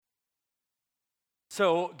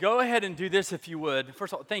So go ahead and do this if you would.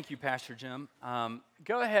 First of all, thank you, Pastor Jim.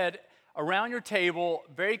 Go ahead, around your table,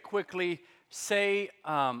 very quickly, say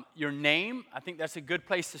your name. I think that's a good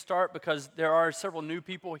place to start because there are several new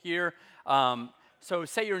people here. So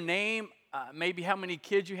say your name, maybe how many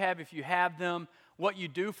kids you have if you have them, what you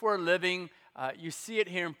do for a living. You see it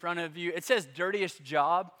here in front of you. It says dirtiest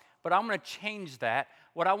job, but I'm going to change that.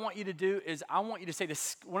 What I want you to do is I want you to say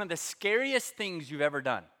one of the scariest things you've ever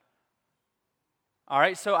done. All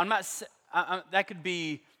right, so that could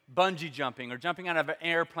be bungee jumping or jumping out of an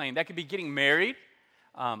airplane. That could be getting married.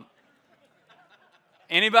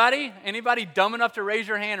 Anybody dumb enough to raise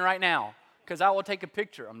your hand right now? Because I will take a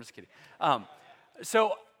picture. I'm just kidding.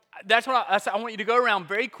 So that's what I want you to go around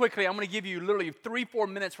very quickly. I'm going to give you literally 3-4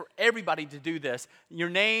 minutes for everybody to do this. Your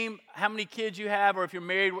name, how many kids you have, or if you're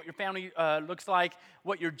married, what your family looks like,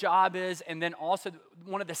 what your job is, and then also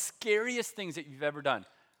one of the scariest things that you've ever done.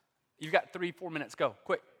 You've got 3-4 minutes. Go,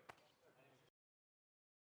 quick.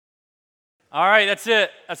 All right, that's it.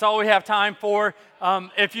 That's all we have time for.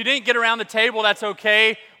 If you didn't get around the table, that's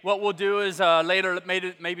okay. What we'll do is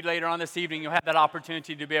maybe later on this evening, you'll have that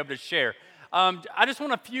opportunity to be able to share. I just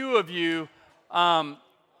want a few of you. I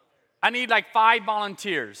need like 5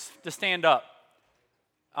 volunteers to stand up.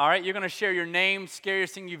 All right, you're going to share your name,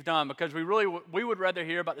 scariest thing you've done, because we would rather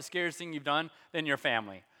hear about the scariest thing you've done than your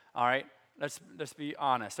family. All right, let's be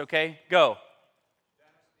honest. Okay, go.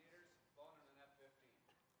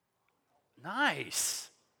 Nice.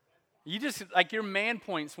 You just, like, your man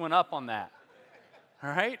points went up on that. All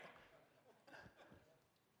right?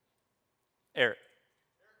 Eric.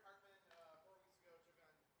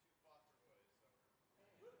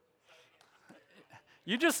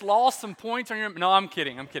 You just lost some points on your, no, I'm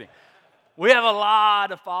kidding. We have a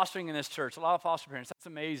lot of fostering in this church, a lot of foster parents. That's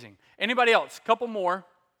amazing. Anybody else? Couple more.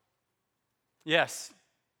 Yes.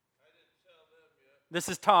 This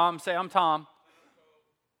is Tom. Say, I'm Tom.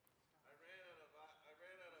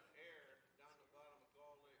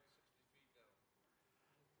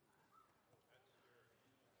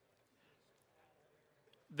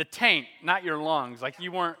 The tank, not your lungs. Like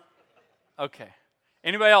you weren't, okay.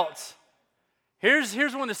 Anybody else? Here's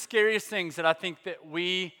one of the scariest things that I think that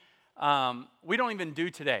we don't even do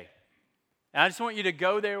today. And I just want you to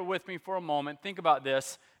go there with me for a moment. Think about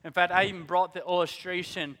this. In fact, I even brought the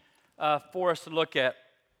illustration for us to look at.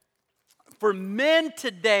 For men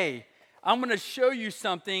today, I'm going to show you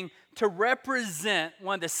something to represent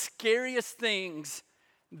one of the scariest things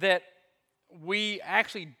that we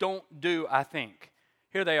actually don't do, I think.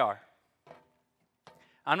 Here they are.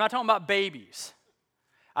 I'm not talking about babies.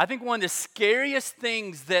 I think one of the scariest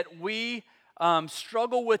things that we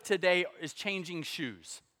struggle with today is changing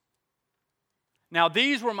shoes. Now,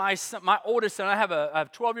 these were my oldest son. I have a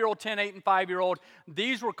 12-year-old, 10, 8, and 5-year-old.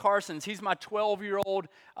 These were Carson's. He's my 12-year-old,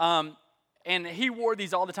 and he wore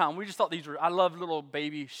these all the time. We just thought I love little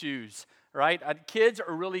baby shoes, right? Kids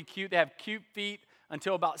are really cute. They have cute feet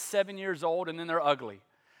until about 7 years old, and then they're ugly.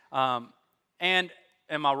 And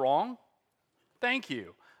am I wrong? Thank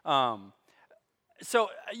you.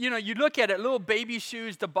 So, you look at it, little baby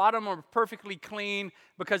shoes, the bottom are perfectly clean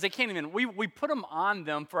because they can't even, we put them on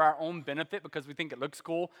them for our own benefit because we think it looks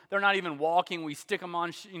cool. They're not even walking. We stick them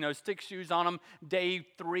on, stick shoes on them day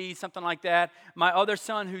 3, something like that. My other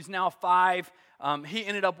son, who's now 5, he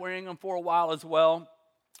ended up wearing them for a while as well.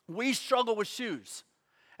 We struggle with shoes.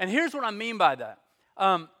 And here's what I mean by that.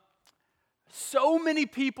 So many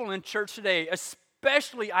people in church today,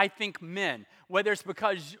 especially, I think, men, whether it's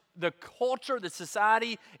because the culture, the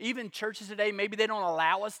society, even churches today, maybe they don't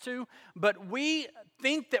allow us to, but we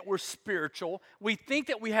think that we're spiritual. We think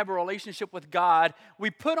that we have a relationship with God. We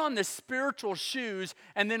put on the spiritual shoes,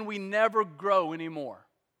 and then we never grow anymore.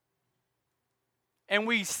 And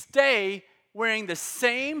we stay wearing the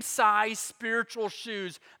same size spiritual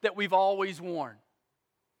shoes that we've always worn.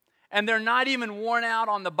 And they're not even worn out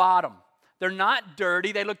on the bottom. They're not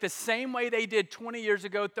dirty. They look the same way they did 20 years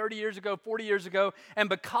ago, 30 years ago, 40 years ago. And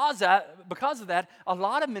because of that, a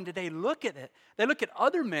lot of men today look at it. They look at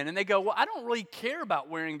other men and they go, well, I don't really care about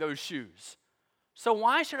wearing those shoes. So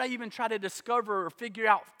why should I even try to discover or figure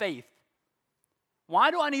out faith? Why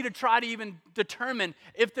do I need to try to even determine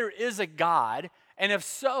if there is a God? And if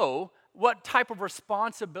so, what type of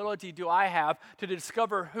responsibility do I have to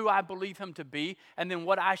discover who I believe him to be and then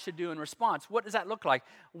what I should do in response? What does that look like?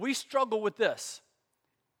 We struggle with this.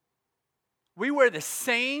 We wear the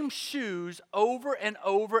same shoes over and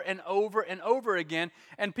over and over and over again,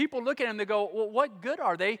 and people look at them and they go, well, what good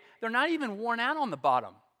are they? They're not even worn out on the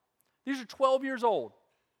bottom. These are 12 years old.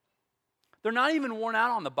 They're not even worn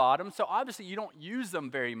out on the bottom, so obviously you don't use them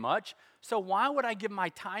very much. So why would I give my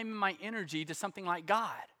time and my energy to something like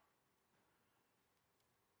God?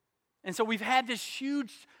 And so we've had this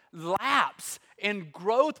huge lapse in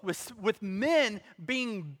growth with men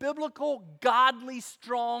being biblical, godly,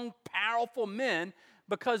 strong, powerful men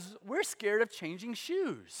because we're scared of changing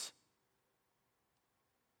shoes.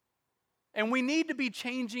 And we need to be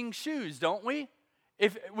changing shoes, don't we?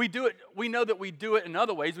 If we do it, we know that we do it in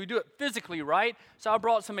other ways. We do it physically, right? So I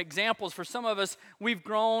brought some examples. For some of us, we've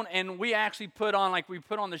grown and we actually put on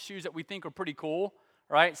the shoes that we think are pretty cool,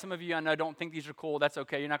 right? Some of you I know don't think these are cool. That's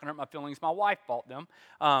okay. You're not going to hurt my feelings. My wife bought them.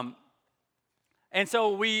 And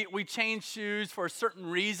so we change shoes for a certain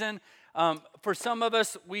reason. For some of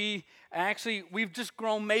us, we've just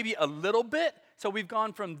grown maybe a little bit. So we've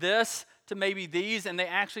gone from this to maybe these, and they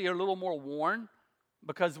actually are a little more worn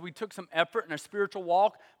because we took some effort in a spiritual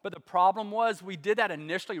walk. But the problem was we did that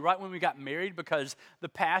initially right when we got married because the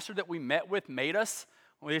pastor that we met with made us.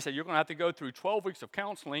 They said, you're going to have to go through 12 weeks of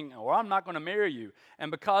counseling or I'm not going to marry you. And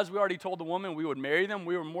because we already told the woman we would marry them,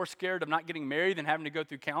 we were more scared of not getting married than having to go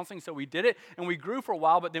through counseling. So we did it, and we grew for a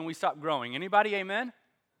while, but then we stopped growing. Anybody, amen?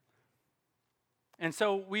 And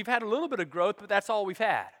so we've had a little bit of growth, but that's all we've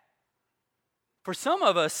had. For some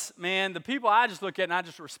of us, man, the people I just look at and I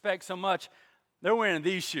just respect so much, they're wearing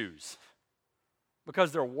these shoes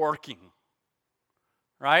because they're working,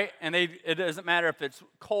 right? And it doesn't matter if it's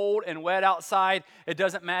cold and wet outside. It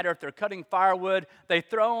doesn't matter if they're cutting firewood. They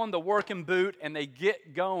throw on the working boot and they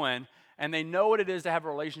get going, and they know what it is to have a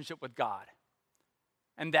relationship with God.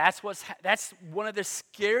 And that's one of the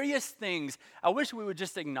scariest things. I wish we would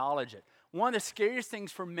just acknowledge it. One of the scariest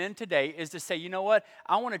things for men today is to say, you know what?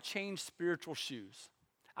 I want to change spiritual shoes.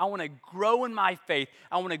 I want to grow in my faith.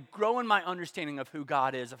 I want to grow in my understanding of who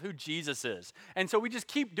God is, of who Jesus is. And so we just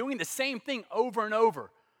keep doing the same thing over and over.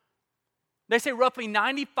 They say roughly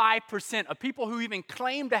 95% of people who even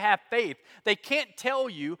claim to have faith, they can't tell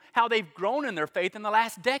you how they've grown in their faith in the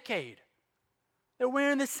last decade. They're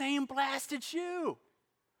wearing the same blasted shoe.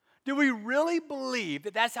 Do we really believe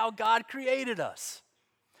that that's how God created us?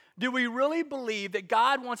 Do we really believe that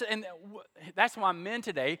God wants it? And that's why men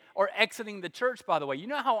today are exiting the church, by the way. You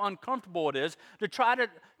know how uncomfortable it is to try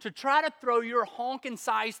to throw your honking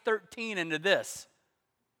size 13 into this.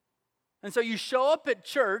 And so you show up at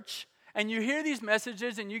church and you hear these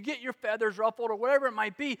messages and you get your feathers ruffled or whatever it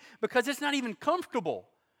might be because it's not even comfortable.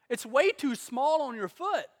 It's way too small on your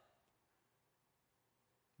foot.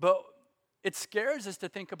 But it scares us to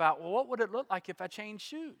think about, well, what would it look like if I changed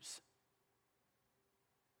shoes?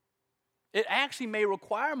 It actually may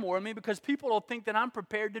require more of me because people will think that I'm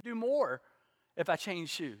prepared to do more if I change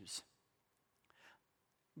shoes.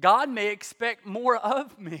 God may expect more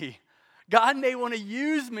of me. God may want to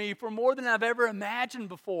use me for more than I've ever imagined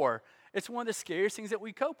before. It's one of the scariest things that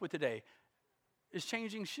we cope with today is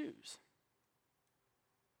changing shoes.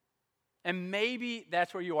 And maybe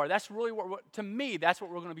that's where you are. That's really to me, that's what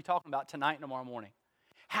we're going to be talking about tonight and tomorrow morning.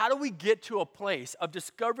 How do we get to a place of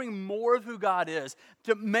discovering more of who God is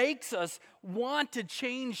that makes us want to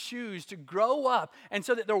change shoes, to grow up, and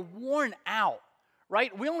so that they're worn out,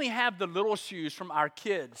 right? We only have the little shoes from our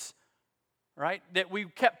kids, right, that we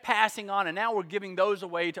kept passing on, and now we're giving those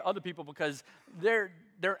away to other people because there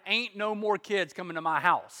ain't no more kids coming to my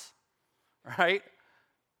house, right?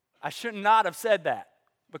 I should not have said that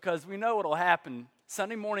because we know what will happen.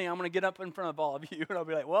 Sunday morning, I'm going to get up in front of all of you, and I'll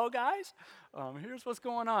be like, well, guys, here's what's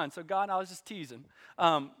going on. So, God, I was just teasing.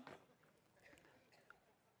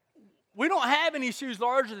 We don't have any shoes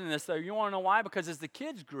larger than this, though. You want to know why? Because as the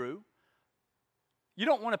kids grew, you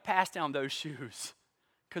don't want to pass down those shoes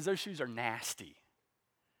because those shoes are nasty.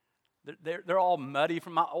 They're all muddy.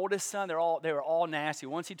 From my oldest son, they were all nasty.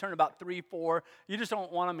 Once he turned about 3, 4, you just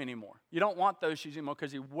don't want them anymore. You don't want those shoes anymore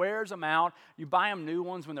because he wears them out. You buy them new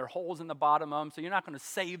ones when there are holes in the bottom of them, so you're not going to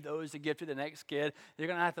save those to give to the next kid. You're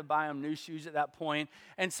going to have to buy them new shoes at that point.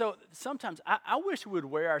 And so sometimes I wish we would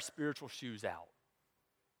wear our spiritual shoes out.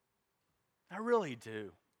 I really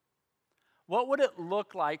do. What would it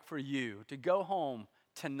look like for you to go home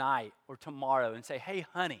tonight or tomorrow and say, hey,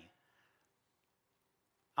 honey,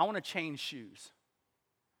 I want to change shoes.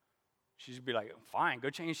 She'd be like, fine, go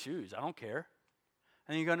change shoes. I don't care.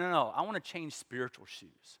 And you go, no, I want to change spiritual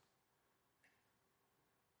shoes.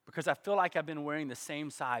 Because I feel like I've been wearing the same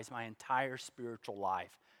size my entire spiritual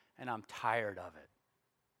life, and I'm tired of it.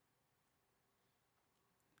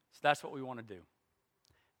 So that's what we want to do.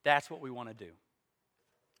 That's what we want to do.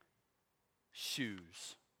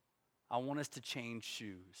 Shoes. I want us to change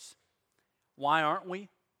shoes. Why aren't we?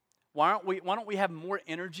 Why don't we have more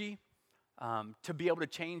energy? to be able to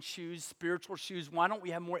change shoes, spiritual shoes? Why don't we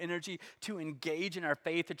have more energy to engage in our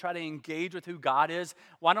faith, to try to engage with who God is?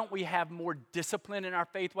 Why don't we have more discipline in our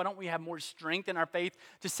faith? Why don't we have more strength in our faith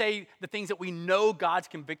to say the things that we know God's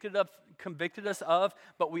convicted us of,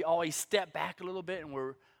 but we always step back a little bit and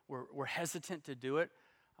we're hesitant to do it?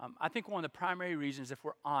 I think one of the primary reasons, if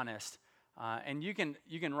we're honest, and you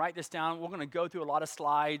can write this down. We're going to go through a lot of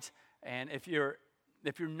slides, and if you're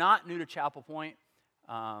not new to Chapel Point,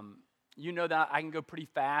 you know that I can go pretty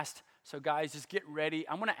fast. So guys, just get ready.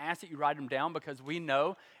 I'm going to ask that you write them down because we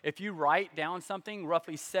know if you write down something,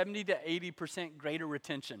 roughly 70 to 80% greater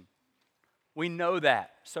retention. We know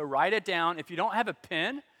that. So write it down. If you don't have a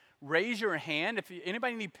pen, raise your hand. If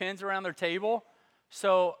anybody need pens around their table.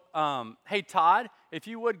 So, hey, Todd, if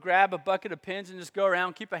you would grab a bucket of pens and just go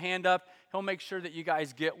around, keep a hand up. He'll make sure that you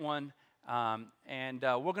guys get one. And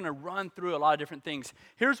we're going to run through a lot of different things.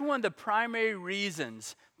 Here's one of the primary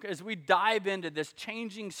reasons, as we dive into this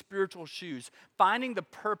changing spiritual shoes, finding the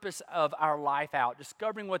purpose of our life out,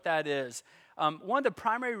 discovering what that is. One of the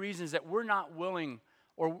primary reasons that we're not willing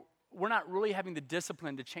or we're not really having the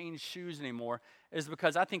discipline to change shoes anymore is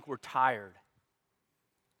because I think we're tired.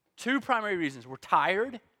 Two primary reasons. We're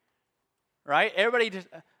tired, right? Everybody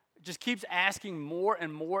just keeps asking more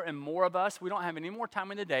and more and more of us. We don't have any more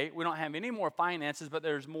time in the day. We don't have any more finances, but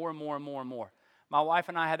there's more and more and more and more. My wife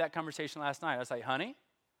and I had that conversation last night. I was like, honey,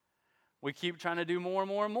 we keep trying to do more and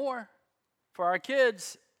more and more for our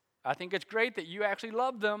kids. I think it's great that you actually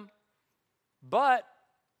love them, but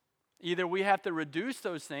either we have to reduce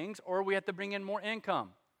those things or we have to bring in more income.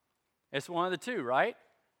 It's one of the two, right?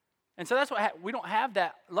 And so that's what we don't have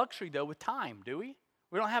that luxury, though, with time, do we?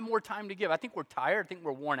 We don't have more time to give. I think we're tired. I think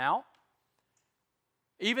we're worn out.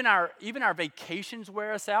 Even our vacations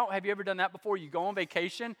wear us out. Have you ever done that before? You go on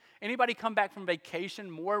vacation. Anybody come back from vacation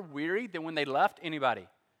more weary than when they left? Anybody?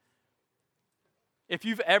 If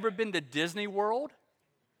you've ever been to Disney World,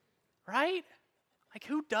 right? Like,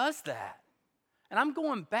 who does that? And I'm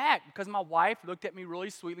going back because my wife looked at me really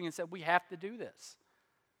sweetly and said, we have to do this.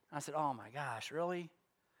 And I said, oh my gosh, really?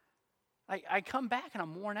 I come back and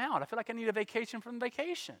I'm worn out. I feel like I need a vacation from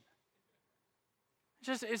vacation.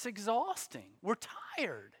 It's exhausting. We're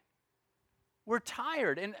tired. We're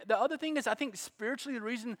tired. And the other thing is, I think spiritually, the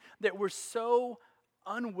reason that we're so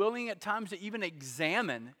unwilling at times to even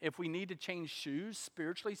examine if we need to change shoes,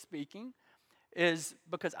 spiritually speaking, is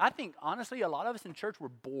because I think, honestly, a lot of us in church, we're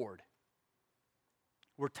bored.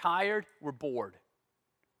 We're tired. We're bored.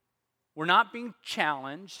 We're not being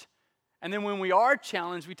challenged. And then when we are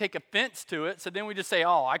challenged, we take offense to it. So then we just say,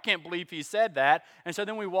 oh, I can't believe he said that. And so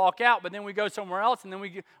then we walk out, but then we go somewhere else. And then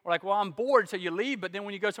we're like, well, I'm bored. So you leave. But then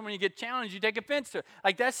when you go somewhere and you get challenged, you take offense to it.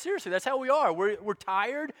 Like, that's seriously, that's how we are. We're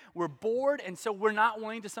tired. We're bored. And so we're not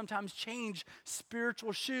willing to sometimes change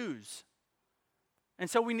spiritual shoes. And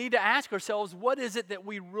so we need to ask ourselves, what is it that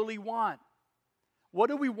we really want?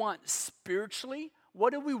 What do we want spiritually?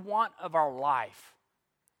 What do we want of our life?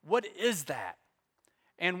 What is that?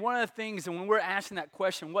 And one of the things, and when we're asking that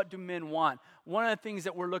question, what do men want? One of the things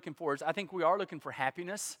that we're looking for is, I think we are looking for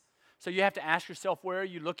happiness. So you have to ask yourself, where are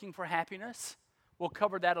you looking for happiness? We'll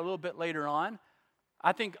cover that a little bit later on.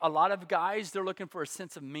 I think a lot of guys, they're looking for a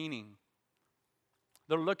sense of meaning.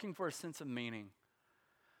 They're looking for a sense of meaning.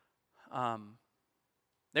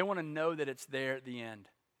 They want to know that it's there at the end.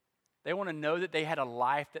 They want to know that they had a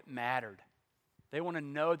life that mattered. They want to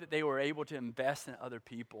know that they were able to invest in other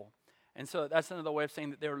people. And so that's another way of saying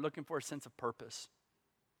that they were looking for a sense of purpose.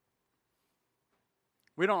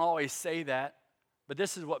 We don't always say that, but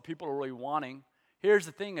this is what people are really wanting. Here's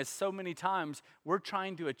the thing, is so many times we're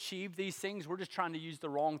trying to achieve these things, we're just trying to use the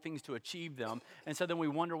wrong things to achieve them. And so then we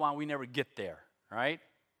wonder why we never get there, right?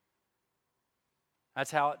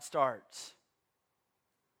 That's how it starts.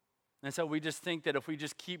 And so we just think that if we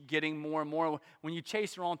just keep getting more and more, when you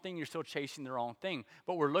chase the wrong thing, you're still chasing the wrong thing.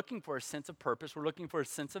 But we're looking for a sense of purpose. We're looking for a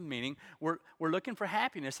sense of meaning. We're looking for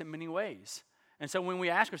happiness in many ways. And so when we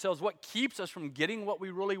ask ourselves, what keeps us from getting what we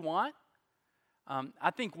really want? I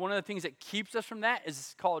think one of the things that keeps us from that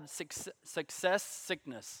is called success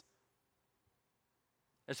sickness.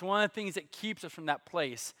 It's one of the things that keeps us from that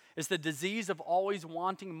place. It's the disease of always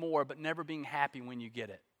wanting more but never being happy when you get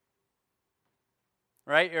it.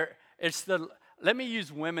 Right? Let me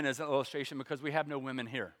use women as an illustration because we have no women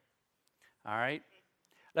here. All right?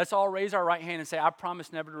 Let's all raise our right hand and say, I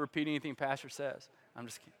promise never to repeat anything Pastor says. I'm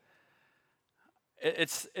just kidding.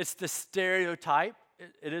 It's the stereotype.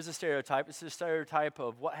 It is a stereotype. It's the stereotype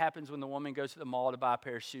of what happens when the woman goes to the mall to buy a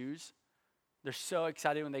pair of shoes. They're so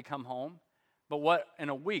excited when they come home. But in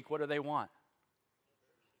a week, what do they want?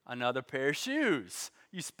 Another pair of shoes.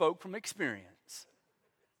 You spoke from experience.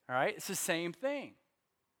 All right? It's the same thing.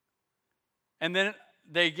 And then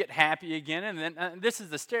they get happy again, and then this is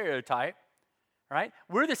the stereotype, right?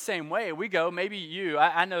 We're the same way. We go, maybe you,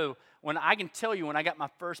 I know when I can tell you when I got my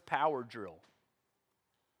first power drill,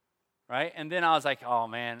 right? And then I was like, oh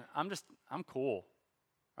man, I'm cool,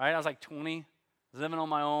 right? I was like 20, living on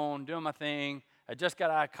my own, doing my thing. I just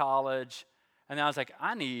got out of college, and then I was like,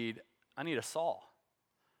 I need a saw.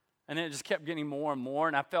 And then it just kept getting more and more,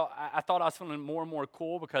 and I thought I was feeling more and more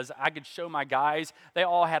cool because I could show my guys. They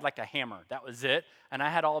all had like a hammer. That was it. And I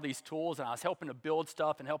had all these tools, and I was helping to build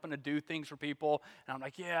stuff and helping to do things for people. And I'm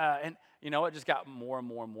like, yeah. And, it just got more and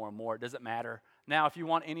more and more and more. It doesn't matter. Now, if you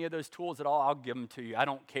want any of those tools at all, I'll give them to you. I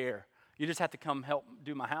don't care. You just have to come help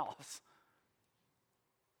do my house.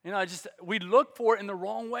 We look for it in the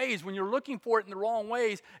wrong ways. When you're looking for it in the wrong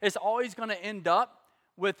ways, it's always going to end up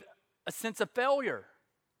with a sense of failure.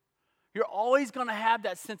 You're always going to have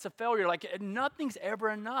that sense of failure, like nothing's ever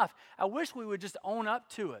enough. I wish we would just own up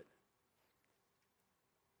to it.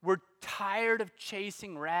 We're tired of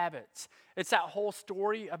chasing rabbits. It's that whole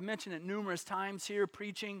story. I've mentioned it numerous times here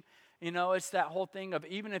preaching. It's that whole thing of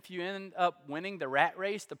even if you end up winning the rat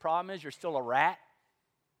race, the problem is you're still a rat.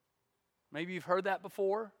 Maybe you've heard that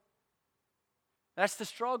before. That's the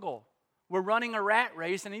struggle. We're running a rat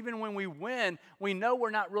race, and even when we win, we know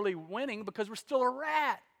we're not really winning because we're still a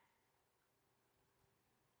rat.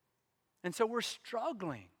 And so we're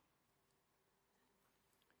struggling.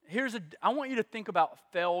 I want you to think about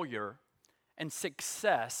failure and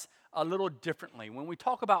success a little differently. When we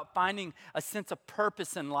talk about finding a sense of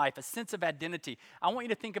purpose in life, a sense of identity, I want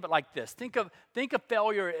you to think of it like this. Think of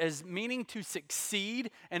failure as meaning to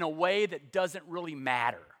succeed in a way that doesn't really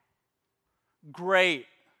matter. Great.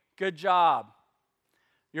 Good job.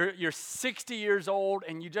 You're 60 years old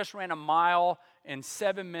and you just ran a mile in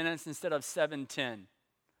 7 minutes instead of 7:10.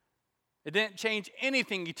 It didn't change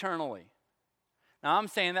anything eternally. Now, I'm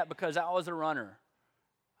saying that because I was a runner.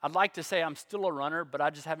 I'd like to say I'm still a runner, but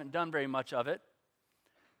I just haven't done very much of it.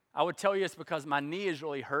 I would tell you it's because my knee is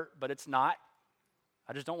really hurt, but it's not.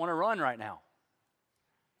 I just don't want to run right now.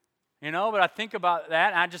 But I think about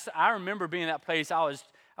that, and I remember being in that place.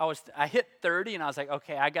 I hit 30, and I was like,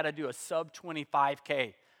 okay, I got to do a sub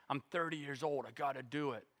 25K. I'm 30 years old. I got to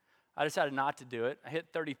do it. I decided not to do it. I hit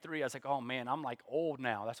 33. I was like, oh, man, I'm like old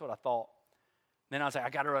now. That's what I thought. Then I was like, I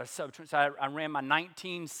got to run a sub. So I ran my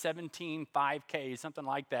 1917 5K, something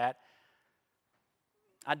like that.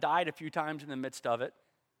 I died a few times in the midst of it.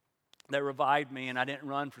 They revived me, and I didn't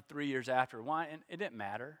run for 3 years after. Why? And it didn't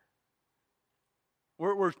matter.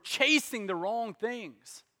 We're chasing the wrong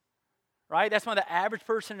things, right? That's why the average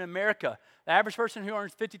person in America, the average person who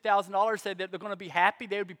earns $50,000 said that they're going to be happy.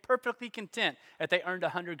 They would be perfectly content if they earned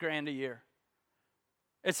 $100,000 a year.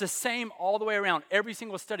 It's the same all the way around. Every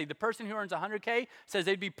single study. The person who earns $100K says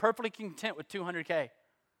they'd be perfectly content with $200K.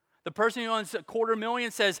 The person who earns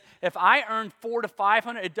 $250,000 says, if I earn $400 to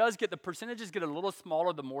 $500, the percentages get a little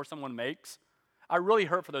smaller the more someone makes. I really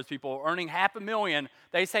hurt for those people. Earning $500,000,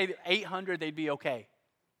 they say $800, they'd be okay.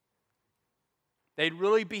 They'd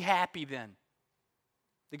really be happy then.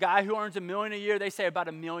 The guy who earns $1 million a year, they say about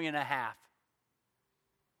 $1.5 million.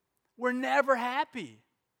 We're never happy.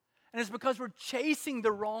 And it's because we're chasing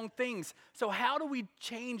the wrong things. So how do we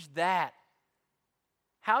change that?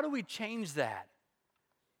 How do we change that?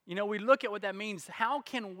 We look at what that means. How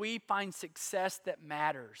can we find success that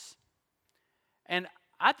matters? And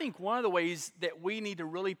I think one of the ways that we need to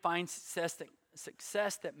really find success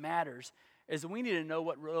that matters is we need to know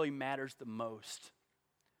what really matters the most.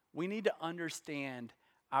 We need to understand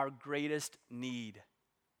our greatest need.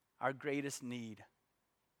 Our greatest need.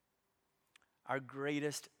 Our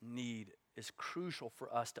greatest need is crucial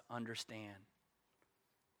for us to understand.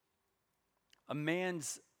 A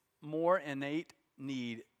man's more innate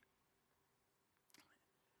need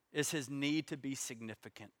is his need to be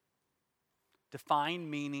significant, to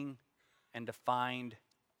find meaning and to find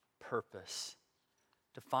purpose.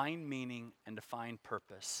 To find meaning and to find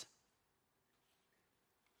purpose.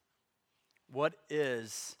 What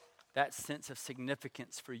is that sense of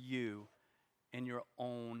significance for you in your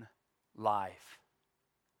own life?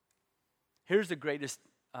 Here's the greatest,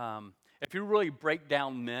 if you really break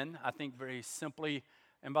down men, I think very simply,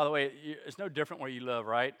 and by the way, it's no different where you live,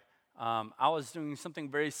 right? I was doing something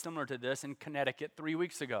very similar to this in Connecticut 3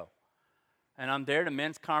 weeks ago. And I'm there. The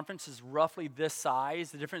men's conference is roughly this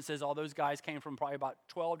size. The difference is all those guys came from probably about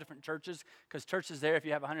 12 different churches, because churches there, if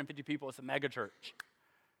you have 150 people, it's a mega church.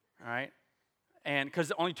 All right? And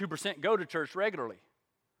because only 2% go to church regularly.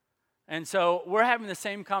 And so we're having the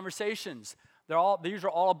same conversations. These are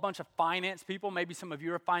all a bunch of finance people. Maybe some of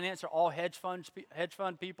you are finance. They're all hedge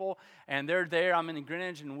fund people, and they're there. I'm in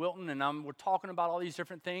Greenwich and Wilton, and we're talking about all these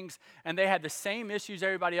different things, and they have the same issues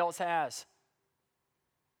everybody else has.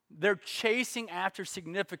 They're chasing after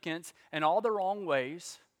significance in all the wrong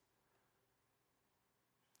ways.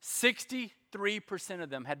 63% of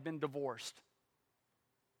them had been divorced.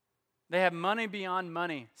 They have money beyond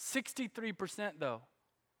money. 63% though.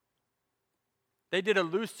 They did a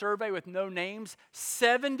loose survey with no names.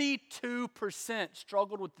 72%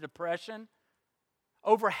 struggled with depression.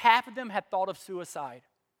 Over half of them had thought of suicide.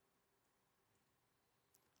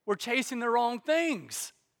 We're chasing the wrong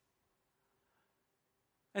things.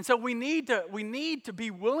 And so we need to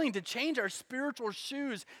be willing to change our spiritual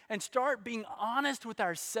shoes and start being honest with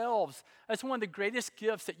ourselves. That's one of the greatest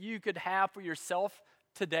gifts that you could have for yourself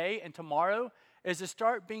today and tomorrow, is to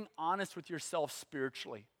start being honest with yourself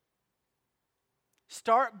spiritually.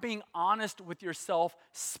 Start being honest with yourself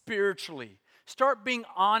spiritually. Start being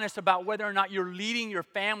honest about whether or not you're leading your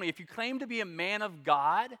family. If you claim to be a man of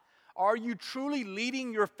God, are you truly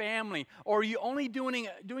leading your family? Or are you only doing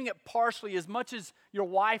it partially, as much as your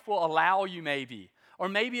wife will allow you maybe? Or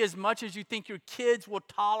maybe as much as you think your kids will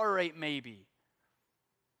tolerate maybe?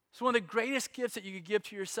 It's one of the greatest gifts that you could give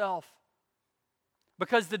to yourself.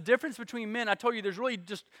 Because the difference between men, I told you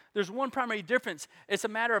there's one primary difference. It's a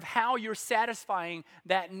matter of how you're satisfying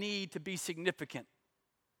that need to be significant.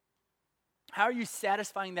 How are you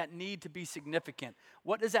satisfying that need to be significant?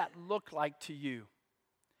 What does that look like to you?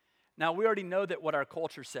 Now, we already know that what our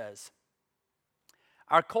culture says.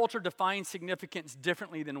 Our culture defines significance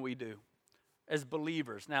differently than we do as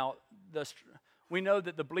believers. Now, we know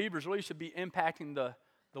that the believers really should be impacting the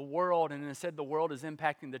world, and instead the world is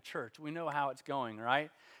impacting the church. We know how it's going, right?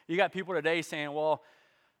 You got people today saying, well,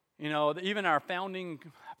 even our founding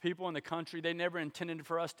people in the country, they never intended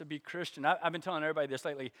for us to be Christian. I've been telling everybody this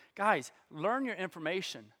lately. Guys, learn your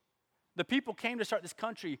information. The people came to start this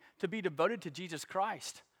country to be devoted to Jesus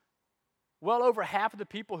Christ. Well over half of the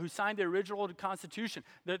people who signed the original Constitution,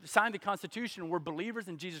 were believers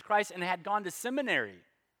in Jesus Christ and had gone to seminary.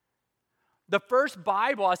 The first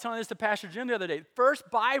Bible, I was telling this to Pastor Jim the other day, the first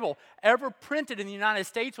Bible ever printed in the United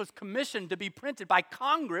States was commissioned to be printed by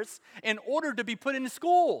Congress in order to be put in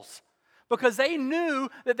schools. Because they knew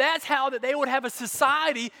that that's how that they would have a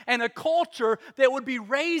society and a culture that would be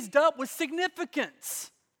raised up with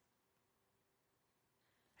significance.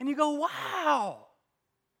 And you go, wow.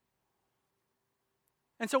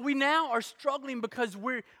 And so we now are struggling because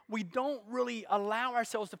we don't really allow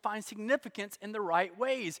ourselves to find significance in the right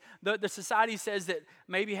ways. The society says that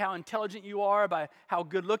maybe how intelligent you are, by how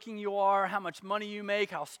good looking you are, how much money you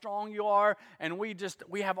make, how strong you are, and we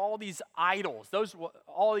have all these idols.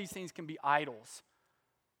 All these things can be idols.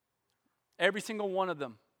 Every single one of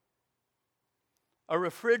them. A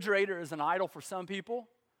refrigerator is an idol for some people.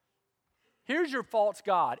 Here's your false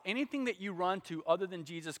god. Anything that you run to other than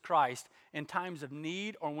Jesus Christ in times of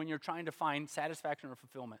need or when you're trying to find satisfaction or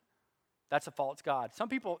fulfillment, that's a false god. Some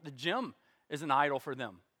people, the gym is an idol for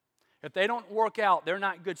them. If they don't work out, they're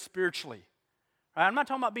not good spiritually. Right? I'm not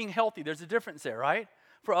talking about being healthy. There's a difference there, right?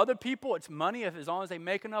 For other people, it's money as long as they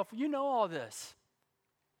make enough. You know all this.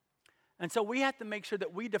 And so we have to make sure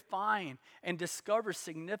that we define and discover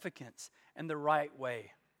significance in the right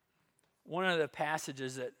way. One of the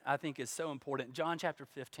passages that I think is so important, John chapter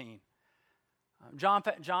 15. John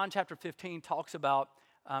chapter 15 talks about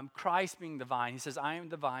Christ being the vine. He says, I am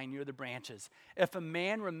the vine, you're the branches. If a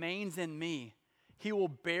man remains in me, he will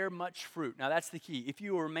bear much fruit. Now that's the key. If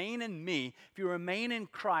you remain in me, if you remain in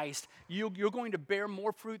Christ, you're going to bear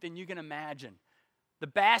more fruit than you can imagine. The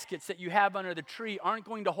baskets that you have under the tree aren't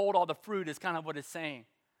going to hold all the fruit, is kind of what it's saying.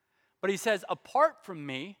 But he says, apart from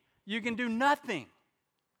me, you can do nothing.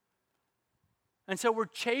 And so we're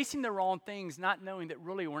chasing the wrong things, not knowing that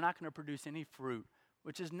really we're not going to produce any fruit,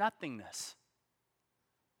 which is nothingness.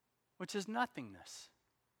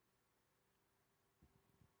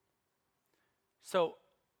 So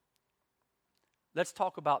let's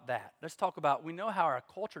talk about that. We know how our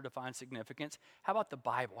culture defines significance. How about the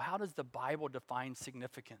Bible? How does the Bible define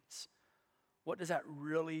significance? What does that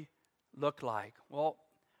really look like? Well,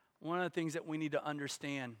 one of the things that we need to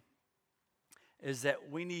understand is that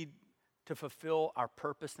we need to fulfill our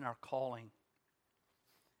purpose and our calling.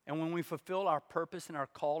 And when we fulfill our purpose and our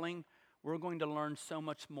calling, we're going to learn so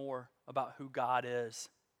much more about who God is.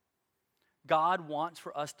 God wants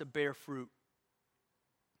for us to bear fruit.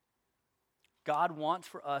 God wants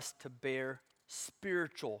for us to bear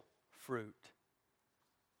spiritual fruit.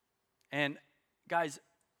 And guys,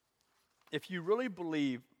 if you really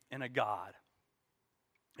believe in a God,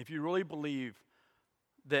 if you really believe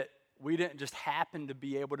that we didn't just happen to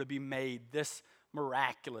be able to be made this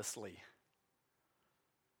miraculously,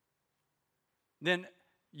 then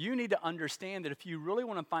you need to understand that if you really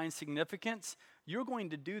want to find significance, you're going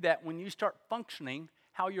to do that when you start functioning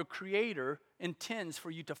how your Creator intends for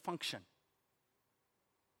you to function.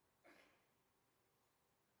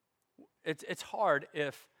 It's hard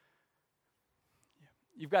if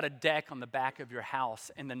you've got a deck on the back of your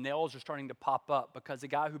house and the nails are starting to pop up because the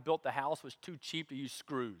guy who built the house was too cheap to use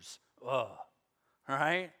screws. Ugh. All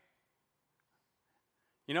right?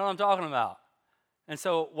 You know what I'm talking about. And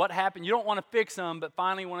so what happened, you don't want to fix them, but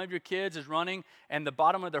finally one of your kids is running and the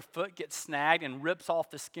bottom of their foot gets snagged and rips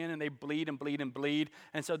off the skin and they bleed and bleed and bleed.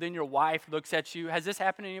 And so then your wife looks at you. Has this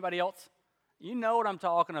happened to anybody else? You know what I'm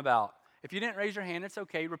talking about. If you didn't raise your hand, it's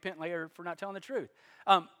okay. Repent later for not telling the truth.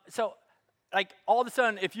 So all of a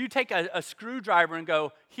sudden, if you take a screwdriver and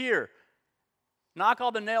go, here, knock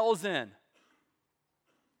all the nails in,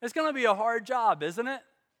 it's going to be a hard job, isn't it?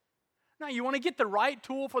 No, you want to get the right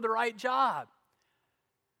tool for the right job.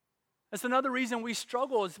 That's another reason we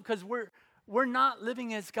struggle is because we're not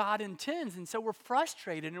living as God intends, and so we're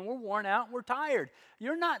frustrated and we're worn out and we're tired.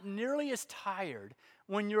 You're not nearly as tired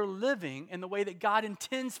when you're living in the way that God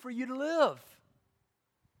intends for you to live.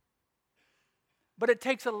 But it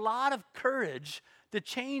takes a lot of courage to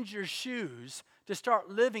change your shoes to start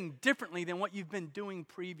living differently than what you've been doing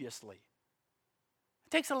previously.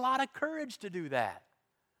 It takes a lot of courage to do that.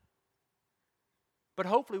 But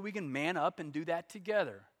hopefully we can man up and do that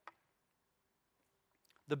together.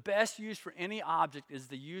 The best use for any object is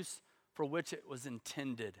the use for which it was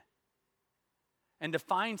intended. And to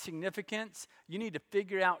find significance, you need to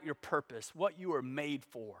figure out your purpose, what you are made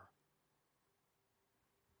for.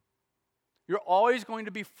 You're always going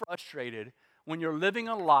to be frustrated when you're living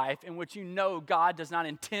a life in which you know God does not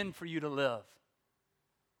intend for you to live.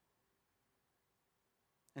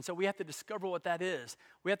 And so we have to discover what that is.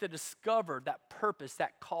 We have to discover that purpose,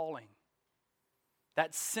 that calling,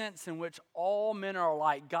 that sense in which all men are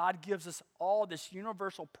alike. God gives us all this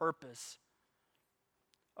universal purpose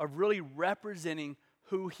of really representing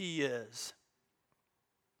who He is.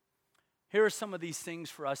 Here are some of these things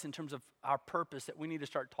for us in terms of our purpose that we need to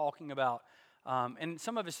start talking about. And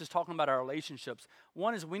some of us is talking about our relationships.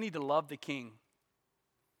 One is we need to love the King.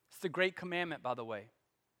 It's the great commandment, by the way.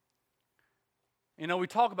 You know, we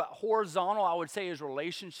talk about horizontal, I would say, is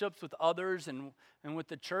relationships with others and with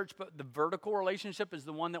the church, but the vertical relationship is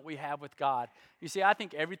the one that we have with God. You see, I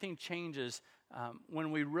think everything changes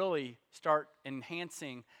when we really start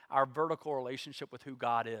enhancing our vertical relationship with who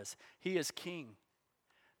God is. He is King.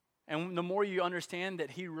 And the more you understand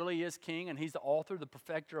that He really is King and He's the author, the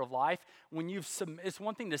perfecter of life, it's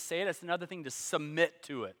one thing to say it, it's another thing to submit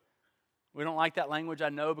to it. We don't like that language, I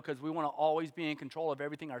know, because we want to always be in control of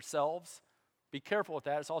everything ourselves. Be careful with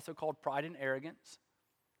that. It's also called pride and arrogance.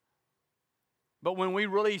 But when we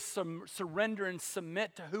really surrender and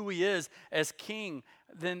submit to who He is as King,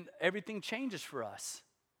 then everything changes for us.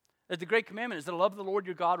 The great commandment is to love the Lord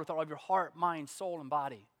your God with all of your heart, mind, soul, and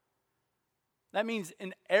body. That means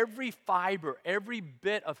in every fiber, every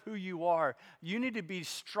bit of who you are, you need to be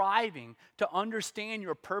striving to understand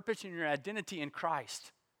your purpose and your identity in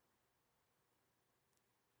Christ.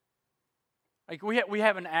 Like we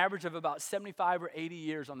have an average of about 75 or 80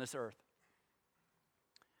 years on this earth.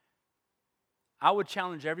 I would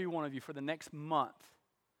challenge every one of you for the next month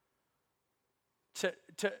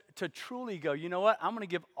to truly go, you know what? I'm going to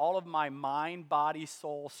give all of my mind, body,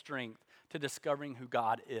 soul, strength to discovering who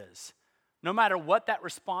God is. No matter what that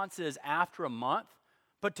response is after a month,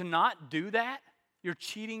 but to not do that, you're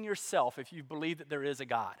cheating yourself if you believe that there is a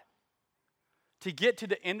God. To get to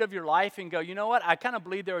the end of your life and go, you know what, I kind of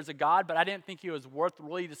believe there was a God, but I didn't think He was worth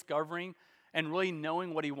really discovering and really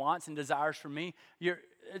knowing what He wants and desires for me.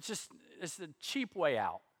 It's a cheap way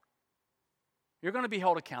out. You're going to be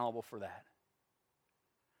held accountable for that.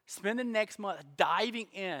 Spend the next month diving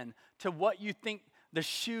in to what you think the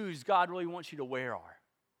shoes God really wants you to wear are.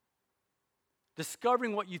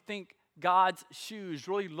 Discovering what you think God's shoes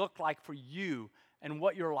really look like for you and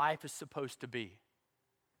what your life is supposed to be.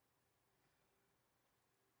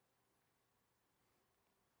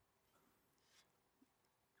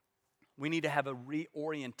 We need to have a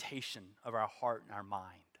reorientation of our heart and our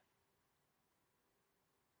mind.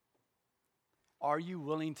 Are you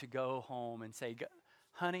willing to go home and say,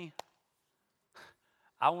 honey,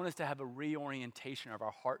 I want us to have a reorientation of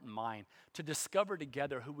our heart and mind to discover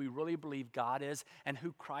together who we really believe God is and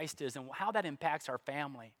who Christ is and how that impacts our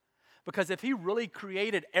family. Because if he really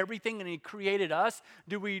created everything and he created us,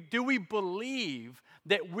 do we believe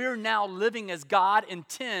that we're now living as God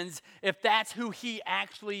intends if that's who he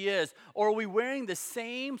actually is? Or are we wearing the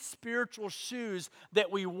same spiritual shoes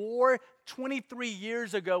that we wore 23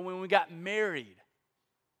 years ago when we got married?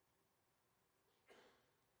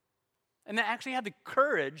 And they actually have the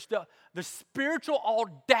courage, the spiritual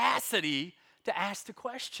audacity to ask the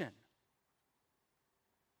question.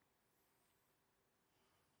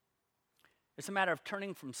 It's a matter of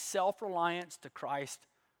turning from self-reliance to Christ.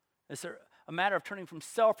 It's a matter of turning from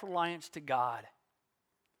self-reliance to God.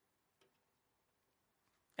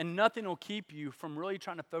 And nothing will keep you from really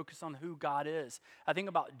trying to focus on who God is. I think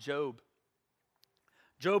about Job.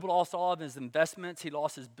 Job lost all of his investments. He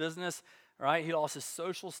lost his business, right? He lost his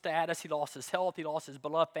social status. He lost his health. He lost his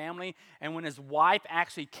beloved family. And when his wife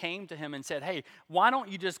actually came to him and said, hey, why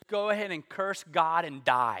don't you just go ahead and curse God and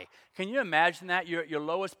die? Can you imagine that? You're at your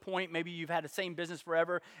lowest point. Maybe you've had the same business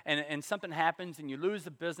forever and something happens and you lose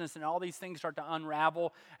the business and all these things start to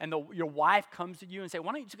unravel. And your wife comes to you and say,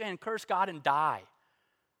 why don't you just go ahead and curse God and die?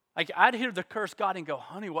 Like, I'd hear the curse God and go,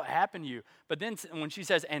 honey, what happened to you? But then when she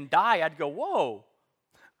says, and die, I'd go, whoa.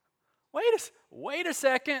 Wait a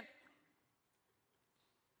second.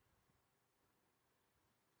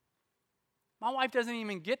 My wife doesn't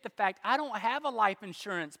even get the fact I don't have a life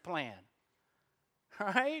insurance plan.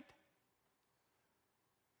 Right?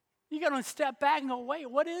 You got to step back and go,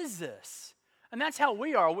 wait, what is this? And that's how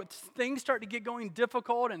we are. When things start to get going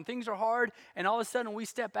difficult and things are hard, and all of a sudden we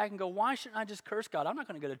step back and go, why shouldn't I just curse God? I'm not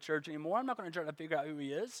going to go to church anymore. I'm not going to try to figure out who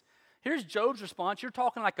he is. Here's Job's response. You're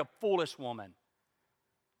talking like a foolish woman.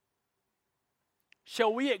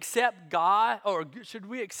 Shall we accept God, or should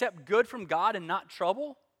we accept good from God and not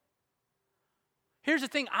trouble? Here's the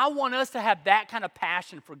thing. I want us to have that kind of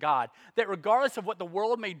passion for God, that regardless of what the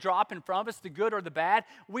world may drop in front of us, the good or the bad,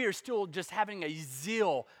 we are still just having a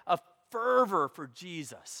zeal, a fervor for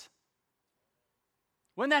Jesus.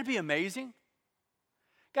 Wouldn't that be amazing?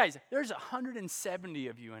 Guys, there's 170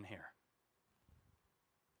 of you in here.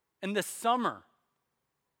 In the summer,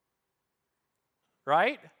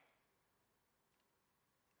 right?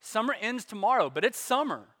 Summer ends tomorrow, but it's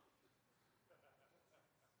summer.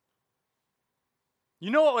 You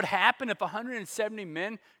know what would happen if 170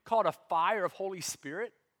 men caught a fire of Holy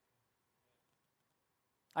Spirit?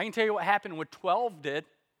 I can tell you what happened when 12 did.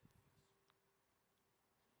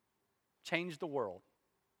 Changed the world.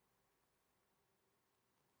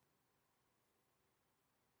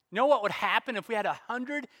 You know what would happen if we had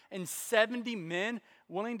 170 men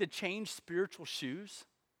willing to change spiritual shoes?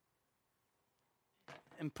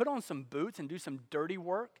 And put on some boots and do some dirty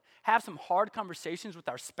work, have some hard conversations with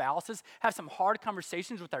our spouses, have some hard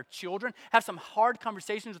conversations with our children, have some hard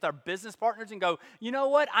conversations with our business partners and go, you know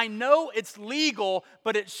what? I know it's legal,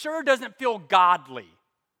 but it sure doesn't feel godly.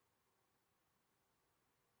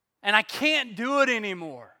 And I can't do it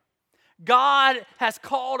anymore. God has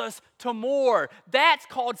called us to more. That's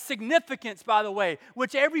called significance, by the way,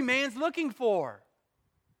 which every man's looking for.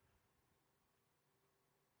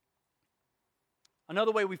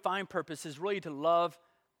 Another way we find purpose is really to love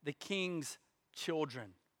the king's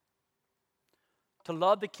children. To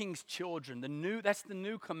love the king's children. That's the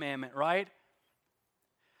new commandment, right?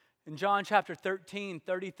 In John chapter 13,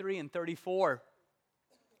 33 and 34,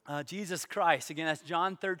 Jesus Christ, again, that's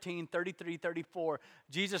John 13, 33, 34.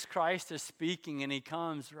 Jesus Christ is speaking and he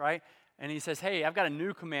comes, right? And he says, hey, I've got a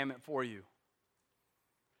new commandment for you.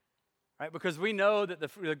 Right? Because we know that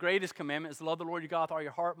the greatest commandment is to love the Lord your God with all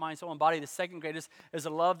your heart, mind, soul, and body. The second greatest is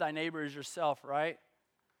to love thy neighbor as yourself, right?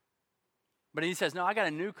 But he says, no, I got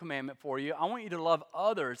a new commandment for you. I want you to love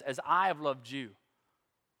others as I have loved you.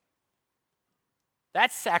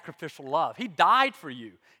 That's sacrificial love. He died for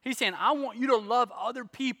you. He's saying, I want you to love other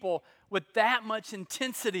people with that much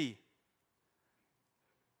intensity.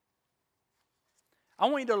 I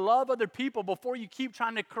want you to love other people before you keep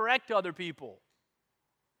trying to correct other people.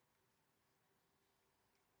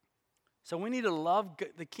 So we need to love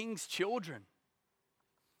the king's children.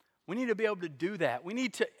 We need to be able to do that. We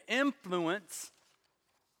need to influence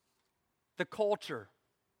the culture.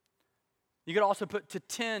 You could also put to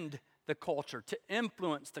tend the culture, to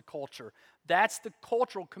influence the culture. That's the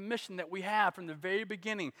cultural commission that we have from the very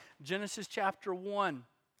beginning. Genesis chapter 1,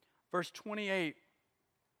 verse 28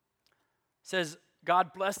 says,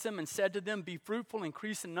 God blessed them and said to them, be fruitful,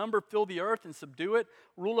 increase in number, fill the earth and subdue it,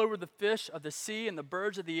 rule over the fish of the sea and the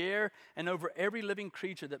birds of the air, and over every living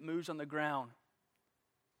creature that moves on the ground.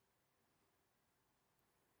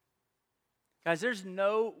 Guys, here's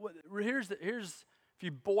if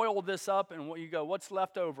you boil this up and what you go, what's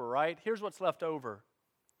left over, right? Here's what's left over.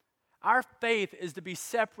 Our faith is to be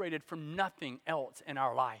separated from nothing else in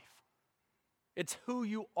our life. It's who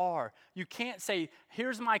you are. You can't say,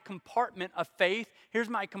 here's my compartment of faith, here's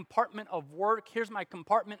my compartment of work, here's my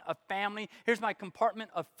compartment of family, here's my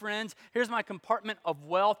compartment of friends, here's my compartment of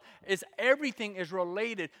wealth. Everything is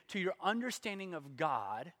related to your understanding of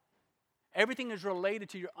God. Everything is related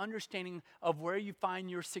to your understanding of where you find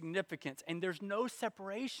your significance. And there's no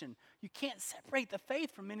separation. You can't separate the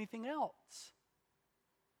faith from anything else.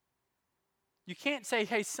 You can't say,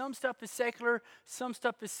 hey, some stuff is secular, some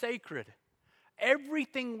stuff is sacred.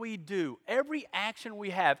 Everything we do, every action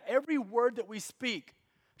we have, every word that we speak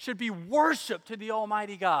should be worship to the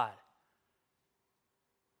Almighty God.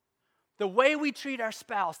 The way we treat our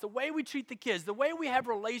spouse, the way we treat the kids, the way we have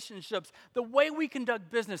relationships, the way we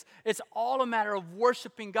conduct business, it's all a matter of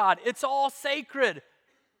worshiping God. It's all sacred.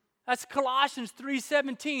 That's Colossians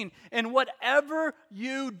 3:17. And whatever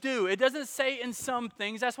you do, it doesn't say in some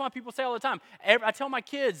things. That's why people say all the time. I tell my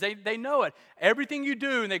kids, they know it. Everything you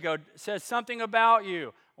do, and they go, says something about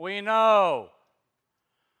you. We know.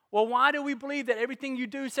 Well, why do we believe that everything you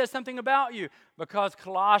do says something about you? Because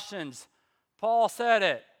Colossians, Paul said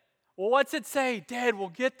it. Well, what's it say? Dad, we'll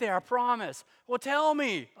get there, I promise. Well, tell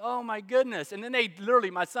me. Oh, my goodness. And then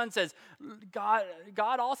my son says, God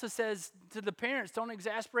also says to the parents, don't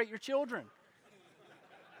exasperate your children.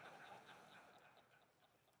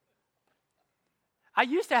 I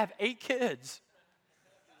used to have 8 kids.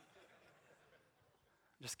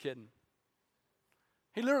 Just kidding.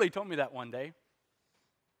 He literally told me that one day.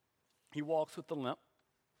 He walks with a limp.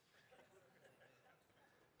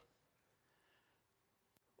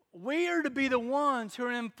 We are to be the ones who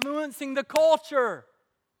are influencing the culture.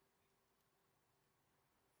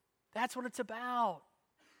 That's what it's about.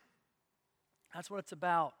 That's what it's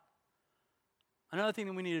about. Another thing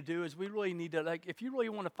that we need to do is we really need to, if you really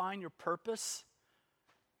want to find your purpose,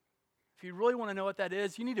 if you really want to know what that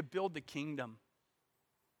is, you need to build the kingdom.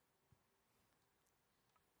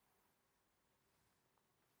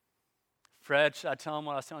 Fred, should I tell him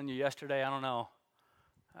what I was telling you yesterday? I don't know.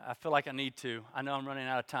 I feel like I need to. I know I'm running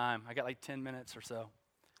out of time. I got like 10 minutes or so.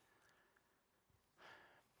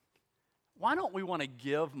 Why don't we want to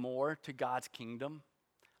give more to God's kingdom?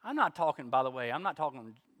 I'm not talking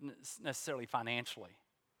necessarily financially.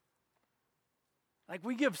 Like,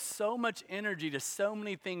 we give so much energy to so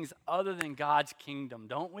many things other than God's kingdom,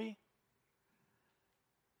 don't we?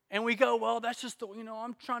 And we go, well, that's just,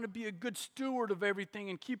 I'm trying to be a good steward of everything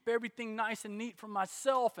and keep everything nice and neat for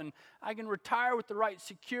myself, and I can retire with the right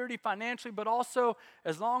security financially, but also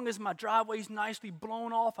as long as my driveway's nicely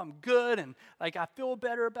blown off, I'm good, and I feel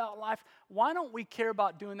better about life. Why don't we care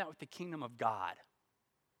about doing that with the kingdom of God?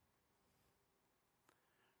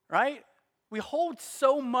 Right? We hold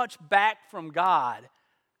so much back from God.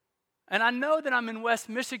 And I know that I'm in West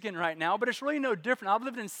Michigan right now, but it's really no different. I've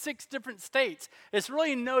lived in 6 different states. It's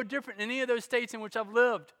really no different in any of those states in which I've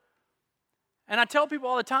lived. And I tell people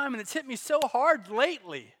all the time, and it's hit me so hard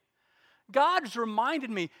lately. God's reminded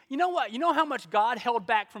me, you know what? You know how much God held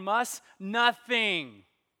back from us? Nothing.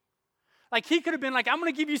 He could have been like, I'm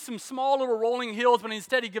going to give you some small little rolling hills, but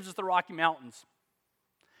instead he gives us the Rocky Mountains.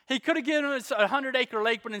 He could have given us a 100-acre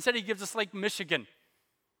lake, but instead he gives us Lake Michigan.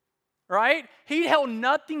 Right? He held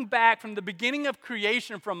nothing back from the beginning of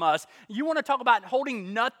creation from us. You want to talk about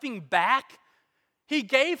holding nothing back? He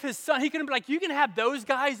gave his son. He could have been like, you can have those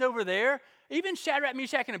guys over there. Even Shadrach,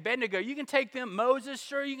 Meshach, and Abednego, you can take them. Moses,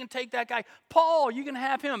 sure, you can take that guy. Paul, you can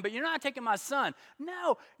have him, but you're not taking my son.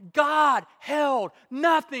 No, God held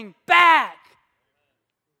nothing back.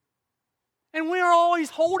 And we are always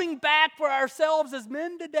holding back for ourselves as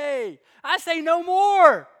men today. I say no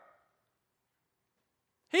more.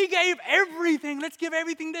 He gave everything. Let's give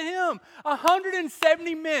everything to him.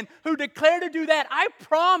 170 men who declare to do that, I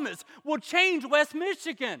promise, will change West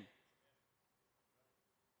Michigan.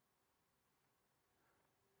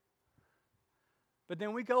 But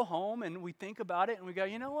then we go home and we think about it and we go,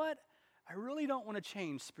 you know what? I really don't want to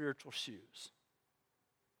change spiritual shoes.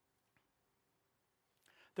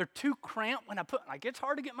 They're too cramped when it's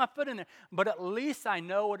hard to get my foot in there, but at least I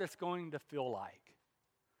know what it's going to feel like.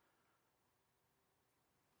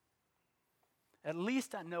 At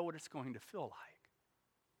least I know what it's going to feel like.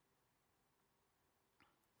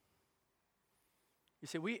 You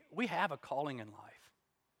see, we have a calling in life.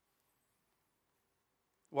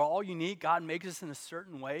 We're all unique. God makes us in a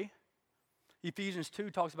certain way. Ephesians 2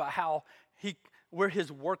 talks about how we're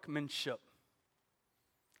his workmanship,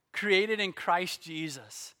 created in Christ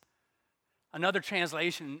Jesus. Another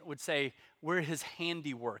translation would say, we're his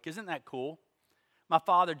handiwork. Isn't that cool? My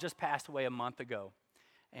father just passed away a month ago.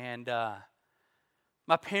 And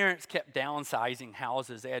My parents kept downsizing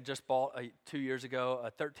houses. They had just bought 2 years ago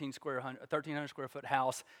a 1,300 square foot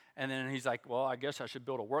house, and then he's like, well, I guess I should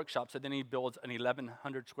build a workshop. So then he builds an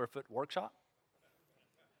 1,100 square foot workshop.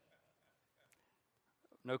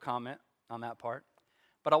 No comment on that part.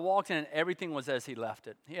 But I walked in and everything was as he left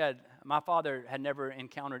it. My father had never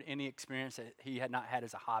encountered any experience that he had not had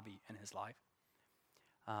as a hobby in his life.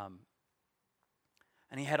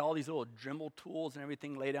 And he had all these little Dremel tools and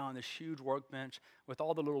everything laid out on this huge workbench with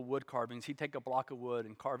all the little wood carvings. He'd take a block of wood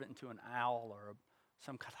and carve it into an owl or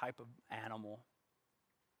some type of animal.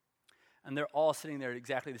 And they're all sitting there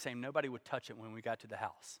exactly the same. Nobody would touch it when we got to the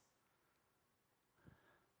house.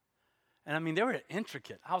 And I mean, they were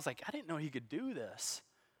intricate. I was like, I didn't know he could do this.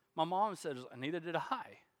 My mom said, neither did I.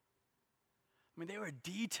 I mean, they were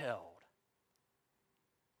detailed.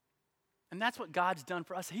 And that's what God's done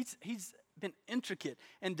for us. He's been intricate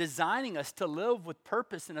in designing us to live with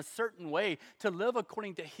purpose in a certain way, to live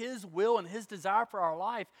according to His will and His desire for our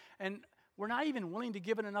life. And we're not even willing to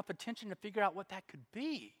give it enough attention to figure out what that could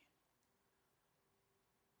be.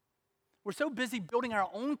 We're so busy building our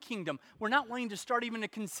own kingdom, we're not willing to start even to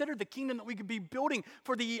consider the kingdom that we could be building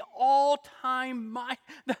for the all-time mighty.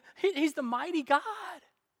 He's the mighty God.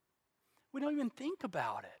 We don't even think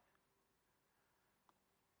about it.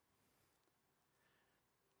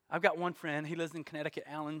 I've got one friend, he lives in Connecticut,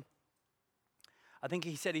 Alan. I think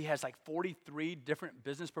he said he has like 43 different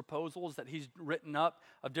business proposals that he's written up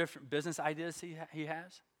of different business ideas he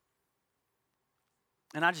has.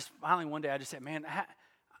 And I just finally one day I just said, man,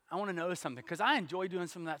 I want to know something, because I enjoy doing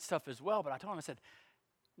some of that stuff as well. But I told him, I said,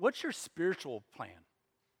 what's your spiritual plan?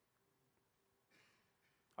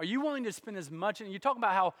 Are you willing to spend as much? And you talk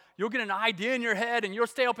about how you'll get an idea in your head and you'll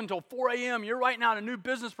stay up until 4 a.m. You're writing out a new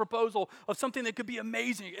business proposal of something that could be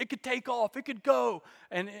amazing. It could take off. It could go.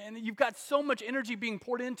 And you've got so much energy being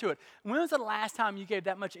poured into it. When was the last time you gave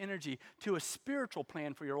that much energy to a spiritual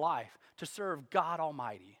plan for your life to serve God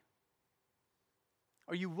Almighty?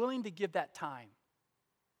 Are you willing to give that time?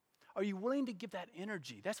 Are you willing to give that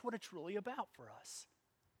energy? That's what it's really about for us.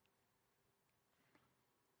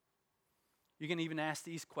 You can even ask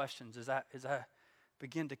these questions as I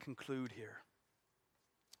begin to conclude here.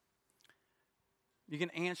 You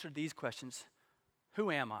can answer these questions.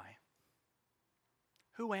 Who am I?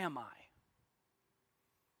 Who am I?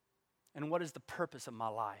 And what is the purpose of my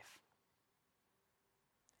life?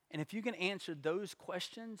 And if you can answer those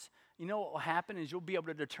questions, you know what will happen is you'll be able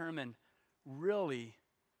to determine really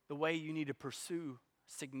the way you need to pursue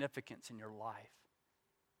significance in your life.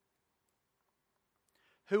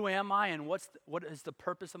 Who am I and what is the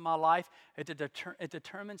purpose of my life? It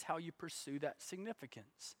determines how you pursue that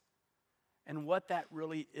significance and what that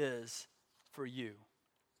really is for you.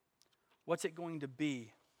 What's it going to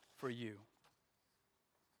be for you?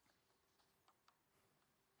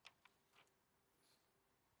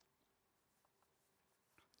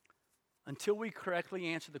 Until we correctly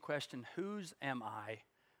answer the question, whose am I,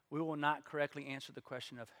 we will not correctly answer the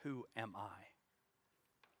question of who am I.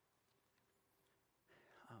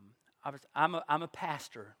 I'm a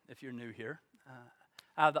pastor, if you're new here.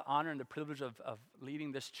 I have the honor and the privilege of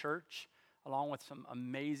leading this church, along with some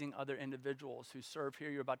amazing other individuals who serve here.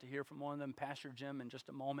 You're about to hear from one of them, Pastor Jim, in just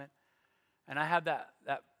a moment. And I have that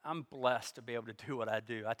I'm blessed to be able to do what I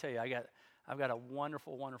do. I tell you, I've got a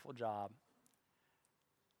wonderful, wonderful job.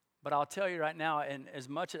 But I'll tell you right now, and as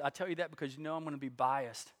much as I tell you that because you know I'm going to be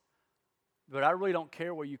biased, but I really don't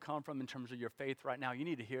care where you come from in terms of your faith right now. You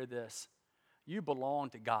need to hear this. You belong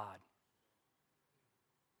to God.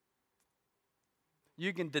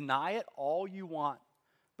 You can deny it all you want,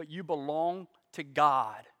 but you belong to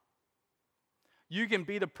God. You can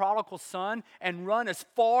be the prodigal son and run as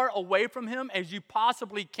far away from Him as you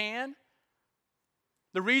possibly can.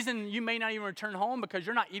 The reason you may not even return home because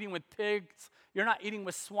you're not eating with pigs, you're not eating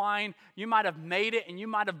with swine. You might have made it and you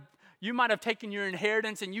might have taken your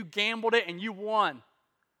inheritance and you gambled it and you won.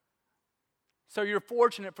 So you're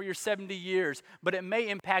fortunate for your 70 years, but it may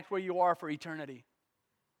impact where you are for eternity.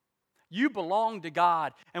 You belong to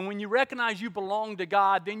God. And when you recognize you belong to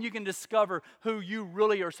God, then you can discover who you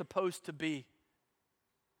really are supposed to be.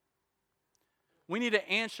 We need to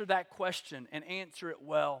answer that question and answer it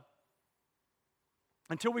well.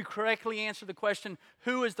 Until we correctly answer the question,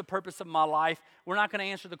 who is the purpose of my life, we're not going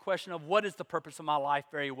to answer the question of what is the purpose of my life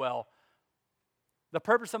very well. The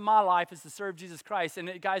purpose of my life is to serve Jesus Christ.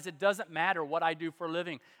 And guys, it doesn't matter what I do for a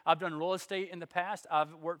living. I've done real estate in the past.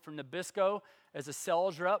 I've worked for Nabisco as a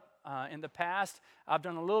sales rep in the past. I've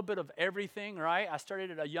done a little bit of everything, right? I started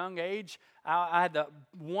at a young age. I had the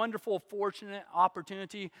wonderful, fortunate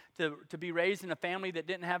opportunity to be raised in a family that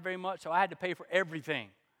didn't have very much, so I had to pay for everything.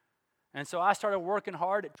 And so I started working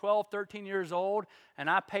hard at 12, 13 years old, and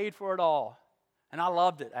I paid for it all. And I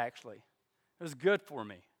loved it, actually. It was good for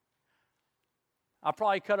me. I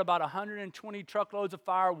probably cut about 120 truckloads of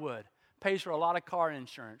firewood. Pays for a lot of car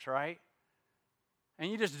insurance, right?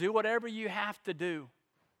 And you just do whatever you have to do.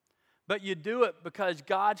 But you do it because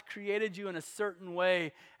God's created you in a certain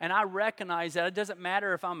way. And I recognize that it doesn't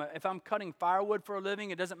matter if I'm cutting firewood for a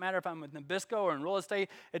living. It doesn't matter if I'm with Nabisco or in real estate.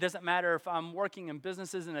 It doesn't matter if I'm working in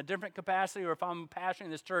businesses in a different capacity or if I'm pastoring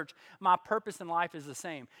this church. My purpose in life is the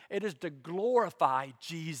same. It is to glorify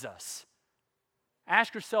Jesus.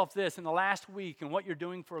 Ask yourself this, in the last week and what you're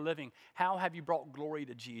doing for a living, how have you brought glory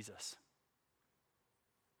to Jesus?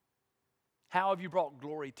 How have you brought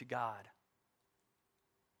glory to God?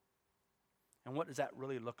 And what does that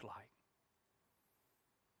really look like?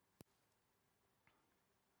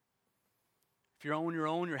 If you're on your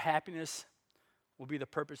own, your happiness will be the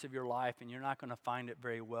purpose of your life, and you're not going to find it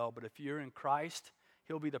very well. But if you're in Christ,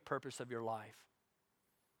 He'll be the purpose of your life.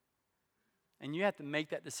 And you have to make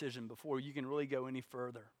that decision before you can really go any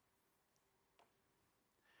further.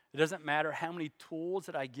 It doesn't matter how many tools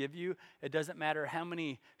that I give you. It doesn't matter how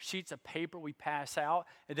many sheets of paper we pass out.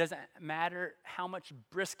 It doesn't matter how much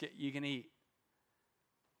brisket you can eat.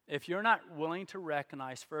 If you're not willing to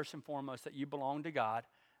recognize first and foremost that you belong to God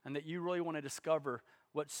and that you really want to discover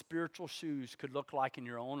what spiritual shoes could look like in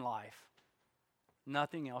your own life,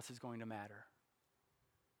 nothing else is going to matter.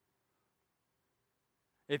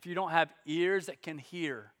 If you don't have ears that can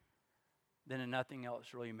hear, then nothing else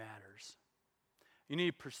really matters. You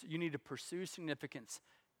need to pursue significance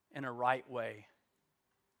in a right way.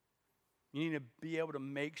 You need to be able to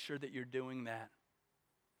make sure that you're doing that.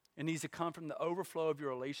 It needs to come from the overflow of your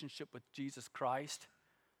relationship with Jesus Christ.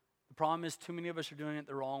 The problem is too many of us are doing it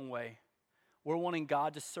the wrong way. We're wanting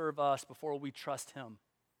God to serve us before we trust Him.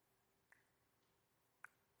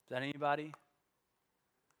 Is that anybody?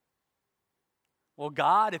 Well,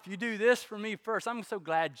 God, if you do this for me first, I'm so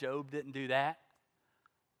glad Job didn't do that.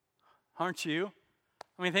 Aren't you?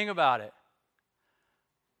 I mean, think about it.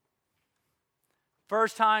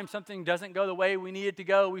 First time something doesn't go the way we need it to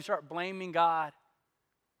go, we start blaming God.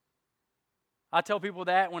 I tell people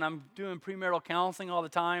that when I'm doing premarital counseling all the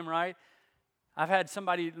time, right? I've had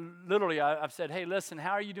somebody, literally, I've said, hey, listen,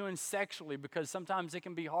 how are you doing sexually? Because sometimes it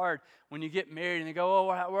can be hard when you get married and they go,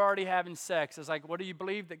 oh, we're already having sex. It's like, what do you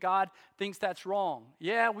believe that God thinks that's wrong?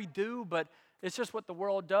 Yeah, we do, but it's just what the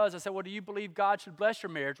world does. I said, well, do you believe God should bless your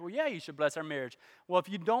marriage? Well, yeah, you should bless our marriage. Well, if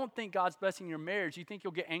you don't think God's blessing your marriage, you think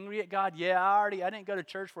you'll get angry at God? Yeah, I didn't go to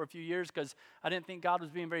church for a few years because I didn't think God was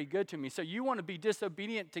being very good to me. So you want to be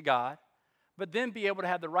disobedient to God, but then be able to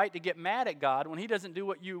have the right to get mad at God when He doesn't do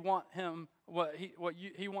what you want Him,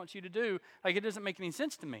 He wants you to do. Like, it doesn't make any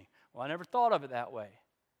sense to me. Well, I never thought of it that way.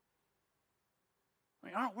 I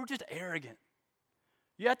mean, we're just arrogant.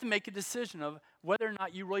 You have to make a decision of whether or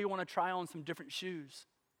not you really want to try on some different shoes.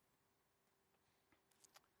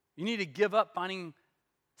 You need to give up finding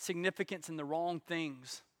significance in the wrong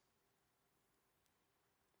things.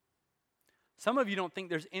 Some of you don't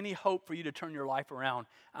think there's any hope for you to turn your life around.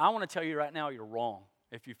 I want to tell you right now, you're wrong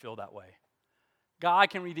if you feel that way.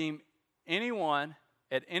 God can redeem anyone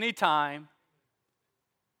at any time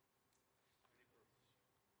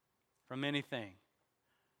from anything.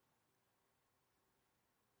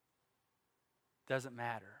 Doesn't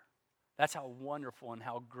matter. That's how wonderful and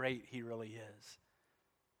how great He really is.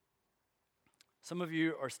 Some of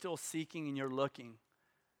you are still seeking and you're looking,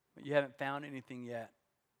 but you haven't found anything yet.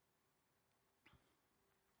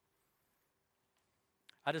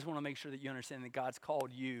 I just want to make sure that you understand that God's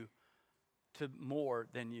called you to more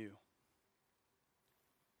than you.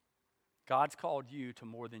 God's called you to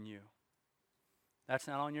more than you. That's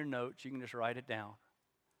not on your notes. You can just write it down.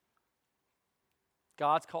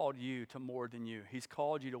 God's called you to more than you. He's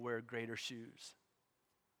called you to wear greater shoes.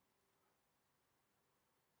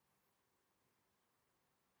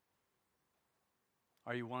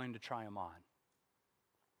 Are you willing to try them on?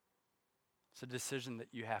 It's a decision that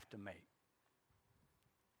you have to make.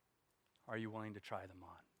 Are you willing to try them on?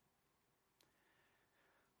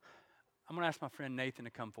 I'm going to ask my friend Nathan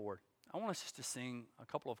to come forward. I want us just to sing a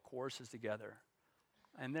couple of choruses together.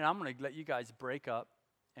 And then I'm going to let you guys break up,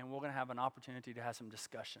 and we're going to have an opportunity to have some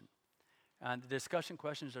discussion. And the discussion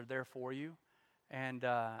questions are there for you. And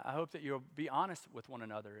I hope that you'll be honest with one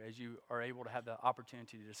another as you are able to have the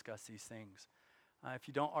opportunity to discuss these things. If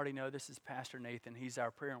you don't already know, this is Pastor Nathan. He's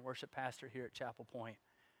our prayer and worship pastor here at Chapel Point.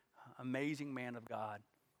 Amazing man of God.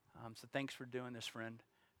 So thanks for doing this, friend.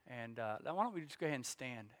 And why don't we just go ahead and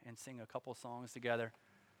stand and sing a couple songs together.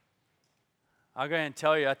 I'll go ahead and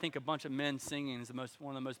tell you, I think a bunch of men singing is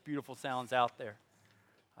one of the most beautiful sounds out there.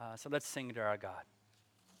 So let's sing to our God.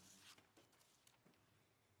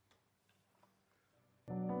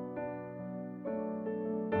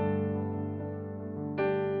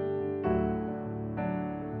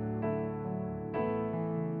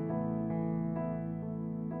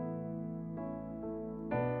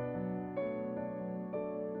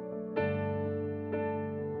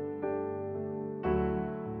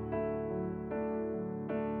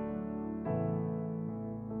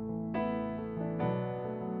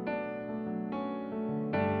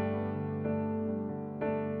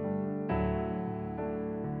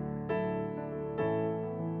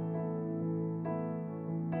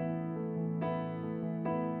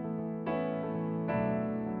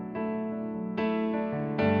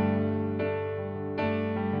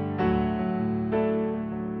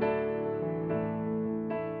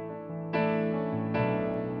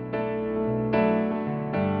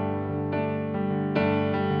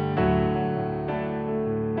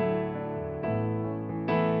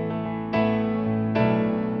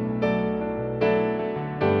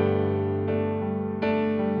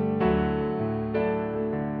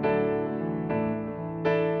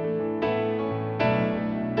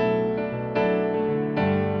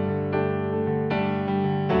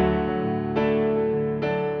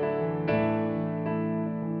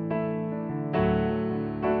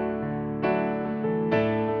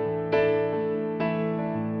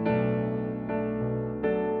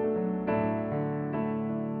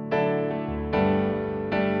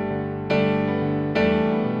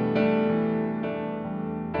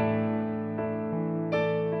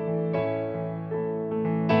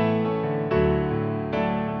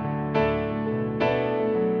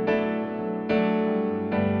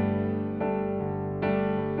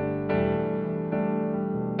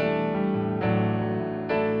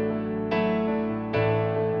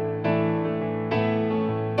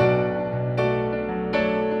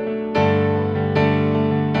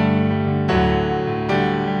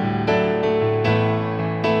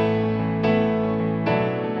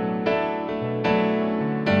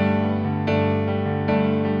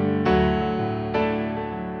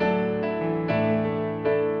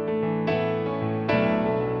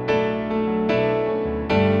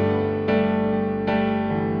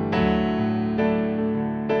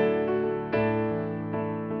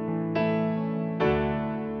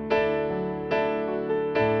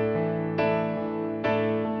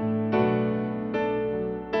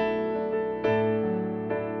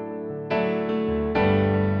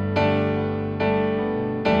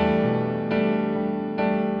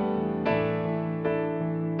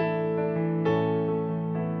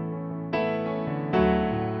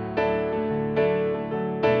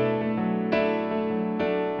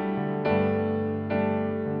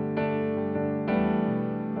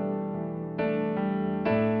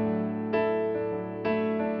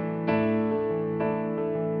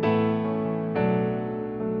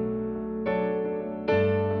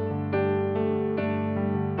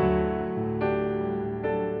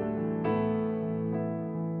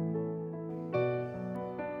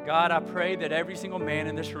 God, I pray that every single man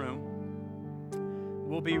in this room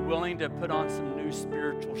will be willing to put on some new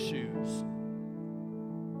spiritual shoes.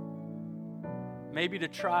 Maybe to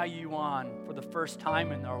try you on for the first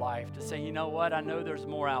time in their life, to say, you know what, I know there's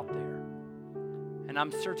more out there. And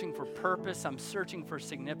I'm searching for purpose, I'm searching for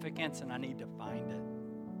significance, and I need to find it.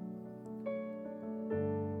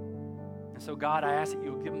 And so, God, I ask that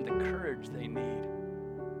you'll give them the courage they need.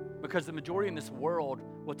 Because the majority in this world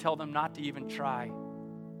will tell them not to even try.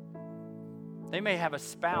 They may have a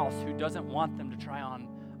spouse who doesn't want them to try on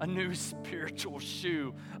a new spiritual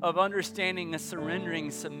shoe of understanding and surrendering,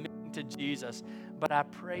 submitting to Jesus. But I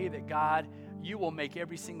pray that, God, you will make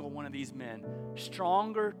every single one of these men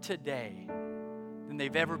stronger today than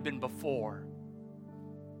they've ever been before.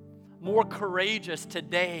 More courageous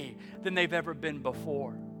today than they've ever been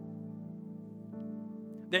before.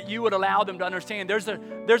 That you would allow them to understand there's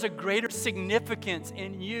a greater significance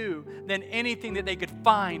in you than anything that they could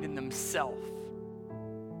find in themselves.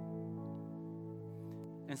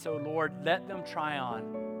 And so, Lord, let them try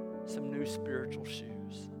on some new spiritual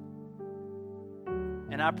shoes.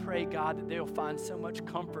 And I pray, God, that they'll find so much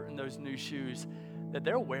comfort in those new shoes that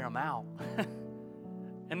they'll wear them out.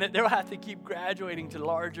 And that they'll have to keep graduating to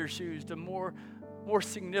larger shoes, to more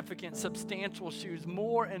significant, substantial shoes,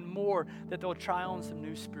 more and more, that they'll try on some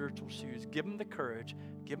new spiritual shoes. Give them the courage,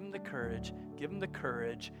 give them the courage, give them the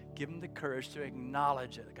courage, give them the courage to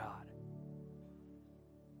acknowledge it, God.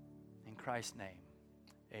 In Christ's name,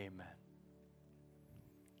 amen.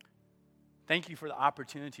 Thank you for the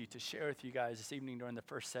opportunity to share with you guys this evening during the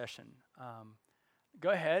first session. go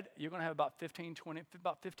ahead. You're going to have about 15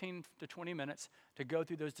 to 20 minutes to go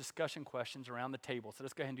through those discussion questions around the table. So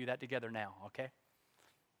let's go ahead and do that together now, okay?